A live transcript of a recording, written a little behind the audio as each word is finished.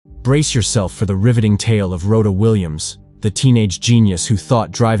Brace yourself for the riveting tale of Rhoda Williams, the teenage genius who thought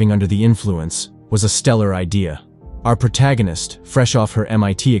driving under the influence was a stellar idea. Our protagonist, fresh off her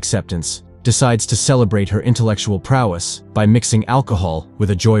MIT acceptance, decides to celebrate her intellectual prowess by mixing alcohol with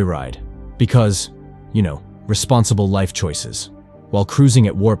a joyride. Because, responsible life choices. While cruising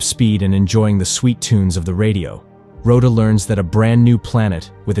at warp speed and enjoying the sweet tunes of the radio, Rhoda learns that a brand new planet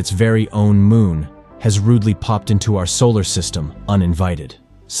with its very own moon has rudely popped into our solar system uninvited.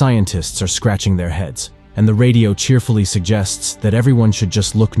 Scientists are scratching their heads, and the radio cheerfully suggests that everyone should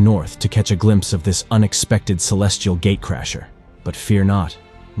just look north to catch a glimpse of this unexpected celestial gatecrasher. But fear not,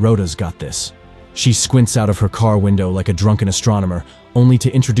 Rhoda's got this. She squints out of her car window like a drunken astronomer, only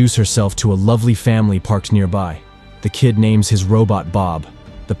to introduce herself to a lovely family parked nearby. The kid names his robot Bob,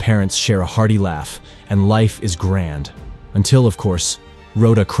 the parents share a hearty laugh, and life is grand. Until, of course,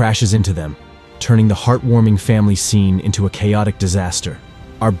 Rhoda crashes into them, turning the heartwarming family scene into a chaotic disaster.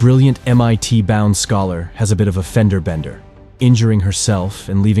 Our brilliant MIT-bound scholar has a bit of a fender bender, injuring herself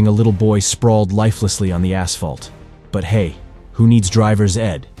and leaving a little boy sprawled lifelessly on the asphalt. But hey, who needs driver's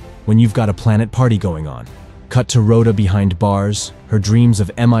ed when you've got a planet party going on? Cut to Rhoda behind bars, her dreams of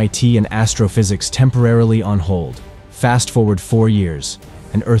MIT and astrophysics temporarily on hold. Fast forward 4 years,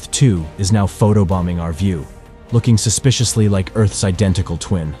 and Earth 2 is now photobombing our view, looking suspiciously like Earth's identical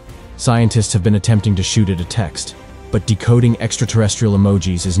twin. Scientists have been attempting to shoot it a text, but decoding extraterrestrial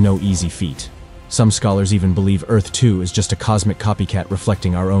emojis is no easy feat. Some scholars even believe Earth 2 is just a cosmic copycat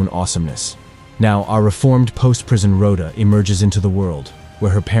reflecting our own awesomeness. Now, our reformed post-prison Rhoda emerges into the world,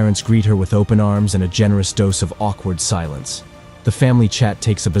 where her parents greet her with open arms and a generous dose of awkward silence. The family chat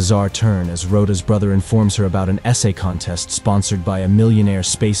takes a bizarre turn as Rhoda's brother informs her about an essay contest sponsored by a millionaire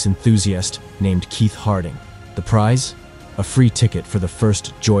space enthusiast named Keith Harding. The prize? A free ticket for the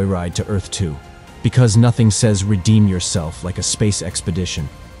first joyride to Earth 2. Because nothing says redeem yourself like a space expedition.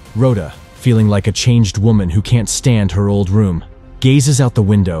 Rhoda, feeling like a changed woman who can't stand her old room, gazes out the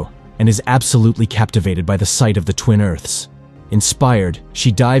window and is absolutely captivated by the sight of the twin Earths. Inspired,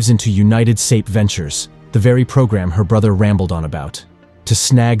 she dives into United Sape Ventures, the very program her brother rambled on about. To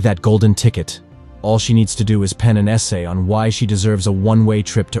snag that golden ticket, all she needs to do is pen an essay on why she deserves a one-way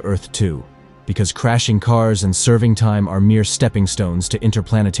trip to Earth 2. Because crashing cars and serving time are mere stepping stones to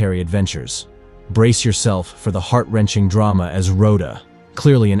interplanetary adventures. Brace yourself for the heart-wrenching drama as Rhoda,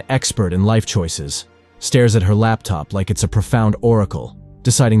 clearly an expert in life choices, stares at her laptop like it's a profound oracle,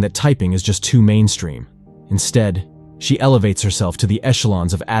 deciding that typing is just too mainstream. Instead, she elevates herself to the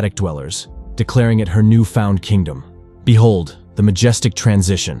echelons of attic dwellers, declaring it her newfound kingdom. Behold, the majestic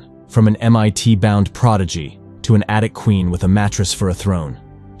transition from an MIT-bound prodigy to an attic queen with a mattress for a throne.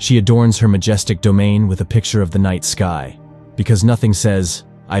 She adorns her majestic domain with a picture of the night sky, because nothing says,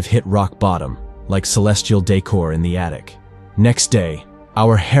 "I've hit rock bottom," like celestial decor in the attic. Next day,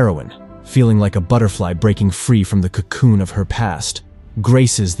 our heroine, feeling like a butterfly breaking free from the cocoon of her past,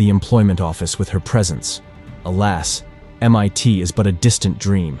 graces the employment office with her presence. Alas, MIT is but a distant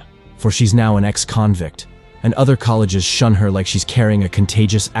dream, for she's now an ex-convict, and other colleges shun her like she's carrying a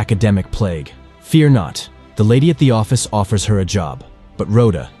contagious academic plague. Fear not, the lady at the office offers her a job, but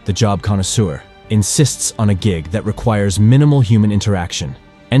Rhoda, the job connoisseur, insists on a gig that requires minimal human interaction.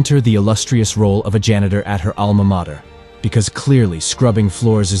 Enter the illustrious role of a janitor at her alma mater, because clearly scrubbing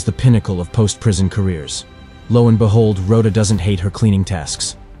floors is the pinnacle of post-prison careers. Lo and behold, Rhoda doesn't hate her cleaning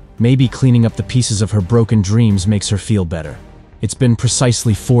tasks. Maybe cleaning up the pieces of her broken dreams makes her feel better. It's been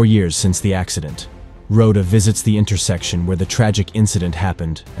precisely 4 years since the accident. Rhoda visits the intersection where the tragic incident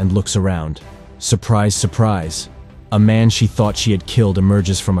happened and looks around. Surprise, surprise. A man she thought she had killed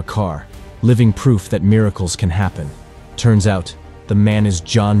emerges from a car, living proof that miracles can happen. Turns out, the man is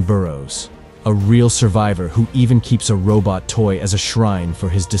John Burroughs, a real survivor who even keeps a robot toy as a shrine for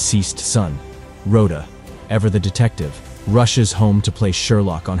his deceased son. Rhoda, ever the detective, rushes home to play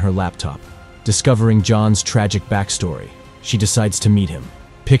Sherlock on her laptop. Discovering John's tragic backstory, she decides to meet him.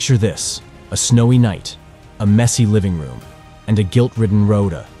 Picture this: a snowy night, a messy living room, and a guilt-ridden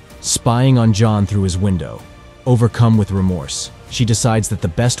Rhoda, spying on John through his window. Overcome with remorse, she decides that the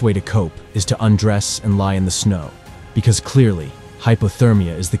best way to cope is to undress and lie in the snow, because clearly,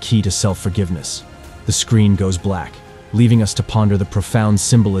 hypothermia is the key to self-forgiveness. The screen goes black, leaving us to ponder the profound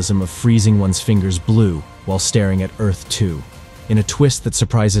symbolism of freezing one's fingers blue while staring at Earth 2. In a twist that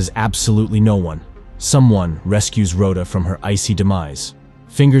surprises absolutely no one, someone rescues Rhoda from her icy demise.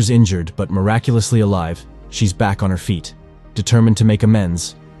 Fingers injured but miraculously alive, she's back on her feet. Determined to make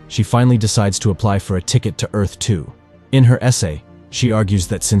amends, she finally decides to apply for a ticket to Earth 2. In her essay, she argues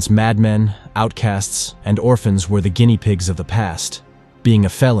that since madmen, outcasts, and orphans were the guinea pigs of the past, being a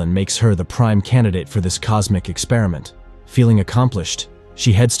felon makes her the prime candidate for this cosmic experiment. Feeling accomplished,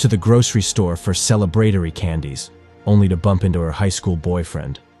 She heads to the grocery store for celebratory candies, only to bump into her high school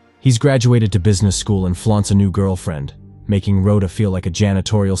boyfriend. He's graduated to business school and flaunts a new girlfriend, making Rhoda feel like a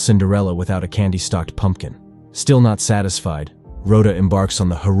janitorial Cinderella without a candy-stocked pumpkin. Still not satisfied, Rhoda embarks on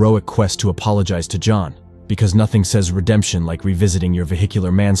the heroic quest to apologize to John, because nothing says redemption like revisiting your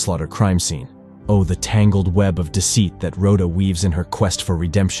vehicular manslaughter crime scene. Oh, the tangled web of deceit that Rhoda weaves in her quest for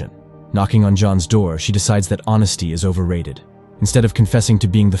redemption. Knocking on John's door, she decides that honesty is overrated. Instead of confessing to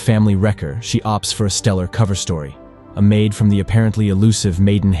being the family wrecker, she opts for a stellar cover story. A maid from the apparently elusive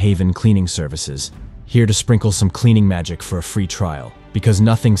Maiden Haven cleaning services, here to sprinkle some cleaning magic for a free trial. Because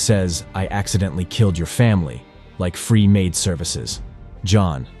nothing says, "I accidentally killed your family," like free maid services.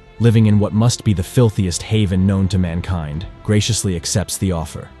 John, living in what must be the filthiest haven known to mankind, graciously accepts the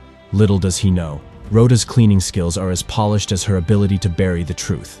offer. Little does he know, Rhoda's cleaning skills are as polished as her ability to bury the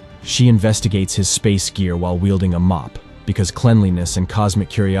truth. She investigates his space gear while wielding a mop, because cleanliness and cosmic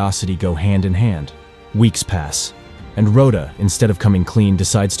curiosity go hand in hand. Weeks pass, and Rhoda, instead of coming clean,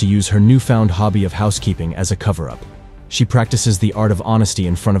 decides to use her newfound hobby of housekeeping as a cover-up. She practices the art of honesty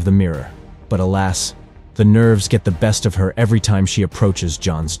in front of the mirror, but alas, the nerves get the best of her every time she approaches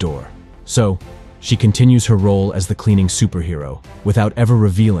John's door. So, she continues her role as the cleaning superhero, without ever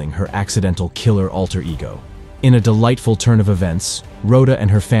revealing her accidental killer alter ego. In a delightful turn of events, Rhoda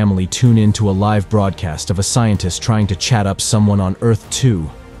and her family tune in to a live broadcast of a scientist trying to chat up someone on Earth 2.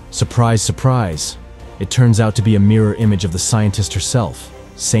 Surprise, surprise. It turns out to be a mirror image of the scientist herself.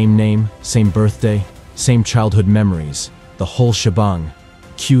 Same name, same birthday, same childhood memories, the whole shebang.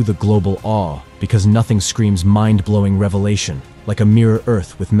 Cue the global awe, because nothing screams mind-blowing revelation like a mirror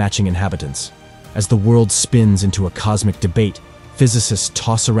Earth with matching inhabitants. As the world spins into a cosmic debate, physicists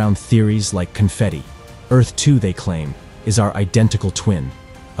toss around theories like confetti. Earth 2, they claim, is our identical twin,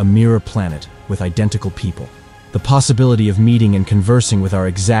 a mirror planet with identical people. The possibility of meeting and conversing with our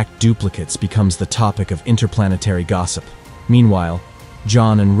exact duplicates becomes the topic of interplanetary gossip. Meanwhile,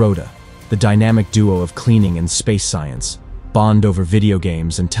 John and Rhoda, the dynamic duo of cleaning and space science, bond over video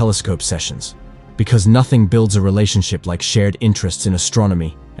games and telescope sessions. Because nothing builds a relationship like shared interests in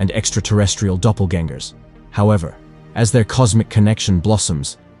astronomy and extraterrestrial doppelgangers. However, as their cosmic connection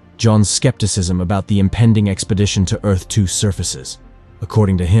blossoms, John's skepticism about the impending expedition to Earth 2 surfaces.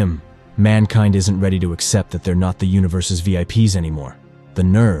 According to him, mankind isn't ready to accept that they're not the universe's VIPs anymore. The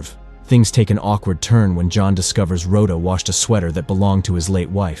nerve. Things take an awkward turn when John discovers Rhoda washed a sweater that belonged to his late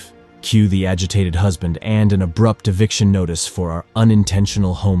wife. Cue the agitated husband and an abrupt eviction notice for our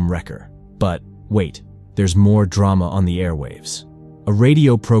unintentional home wrecker. But wait, there's more drama on the airwaves. A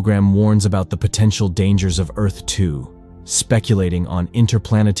radio program warns about the potential dangers of Earth 2, speculating on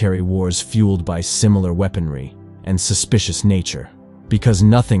interplanetary wars fueled by similar weaponry and suspicious nature. Because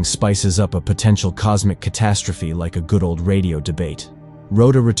nothing spices up a potential cosmic catastrophe like a good old radio debate.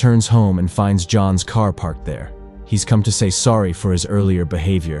 Rhoda returns home and finds John's car parked there. He's come to say sorry for his earlier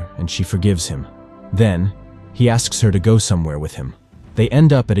behavior, and she forgives him. Then, he asks her to go somewhere with him. They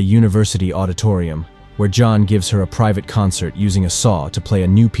end up at a university auditorium, where John gives her a private concert using a saw to play a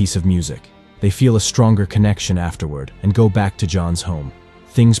new piece of music. They feel a stronger connection afterward and go back to John's home.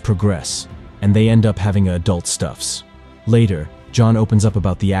 Things progress, and they end up having adult stuffs. Later, John opens up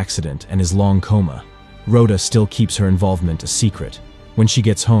about the accident and his long coma. Rhoda still keeps her involvement a secret. When she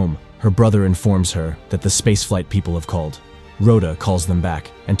gets home, her brother informs her that the spaceflight people have called. Rhoda calls them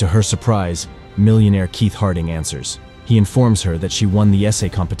back, and to her surprise, millionaire Keith Harding answers. He informs her that she won the essay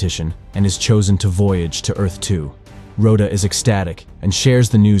competition and is chosen to voyage to Earth 2. Rhoda is ecstatic and shares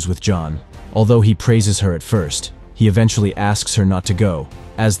the news with John. Although he praises her at first, he eventually asks her not to go,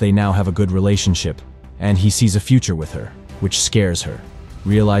 as they now have a good relationship, and he sees a future with her, which scares her.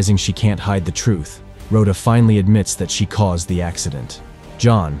 Realizing she can't hide the truth, Rhoda finally admits that she caused the accident.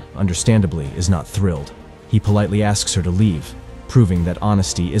 John, understandably, is not thrilled. He politely asks her to leave, proving that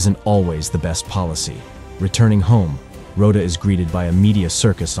honesty isn't always the best policy. Returning home, Rhoda is greeted by a media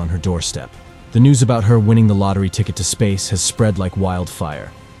circus on her doorstep. The news about her winning the lottery ticket to space has spread like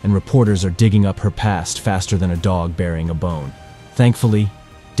wildfire, and reporters are digging up her past faster than a dog burying a bone. Thankfully,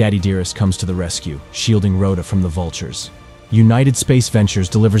 Daddy Dearest comes to the rescue, shielding Rhoda from the vultures. United Space Ventures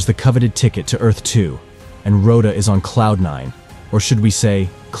delivers the coveted ticket to Earth 2, and Rhoda is on Cloud 9, or should we say,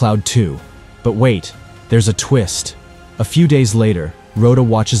 Cloud 2. But wait, there's a twist. A few days later, Rhoda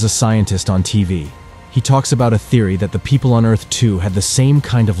watches a scientist on TV. He talks about a theory that the people on Earth 2 had the same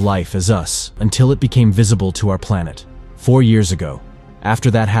kind of life as us until it became visible to our planet. 4 years ago.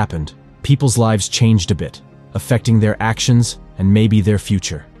 After that happened, people's lives changed a bit, affecting their actions and maybe their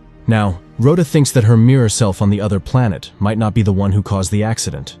future. Now, Rhoda thinks that her mirror self on the other planet might not be the one who caused the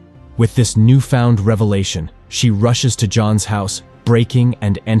accident. With this newfound revelation, she rushes to John's house, breaking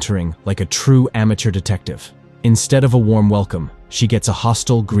and entering like a true amateur detective. Instead of a warm welcome, she gets a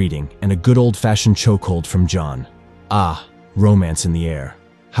hostile greeting and a good old-fashioned chokehold from John. Ah, romance in the air.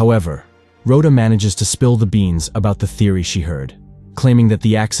 However, Rhoda manages to spill the beans about the theory she heard, claiming that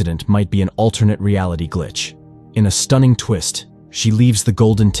the accident might be an alternate reality glitch. In a stunning twist, she leaves the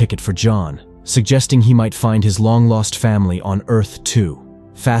golden ticket for John, suggesting he might find his long-lost family on Earth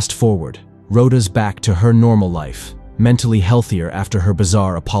too. Fast forward, Rhoda's back to her normal life, mentally healthier after her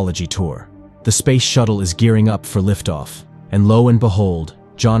bizarre apology tour. The space shuttle is gearing up for liftoff, and lo and behold,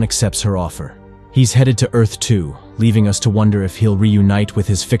 John accepts her offer. He's headed to Earth 2, leaving us to wonder if he'll reunite with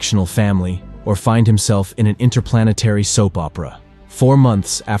his fictional family or find himself in an interplanetary soap opera. 4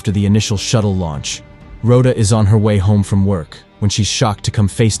 months after the initial shuttle launch, Rhoda is on her way home from work when she's shocked to come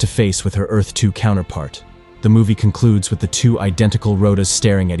face to face with her Earth 2 counterpart. The movie concludes with the two identical Rhodas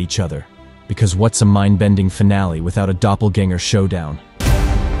staring at each other. Because what's a mind-bending finale without a doppelganger showdown?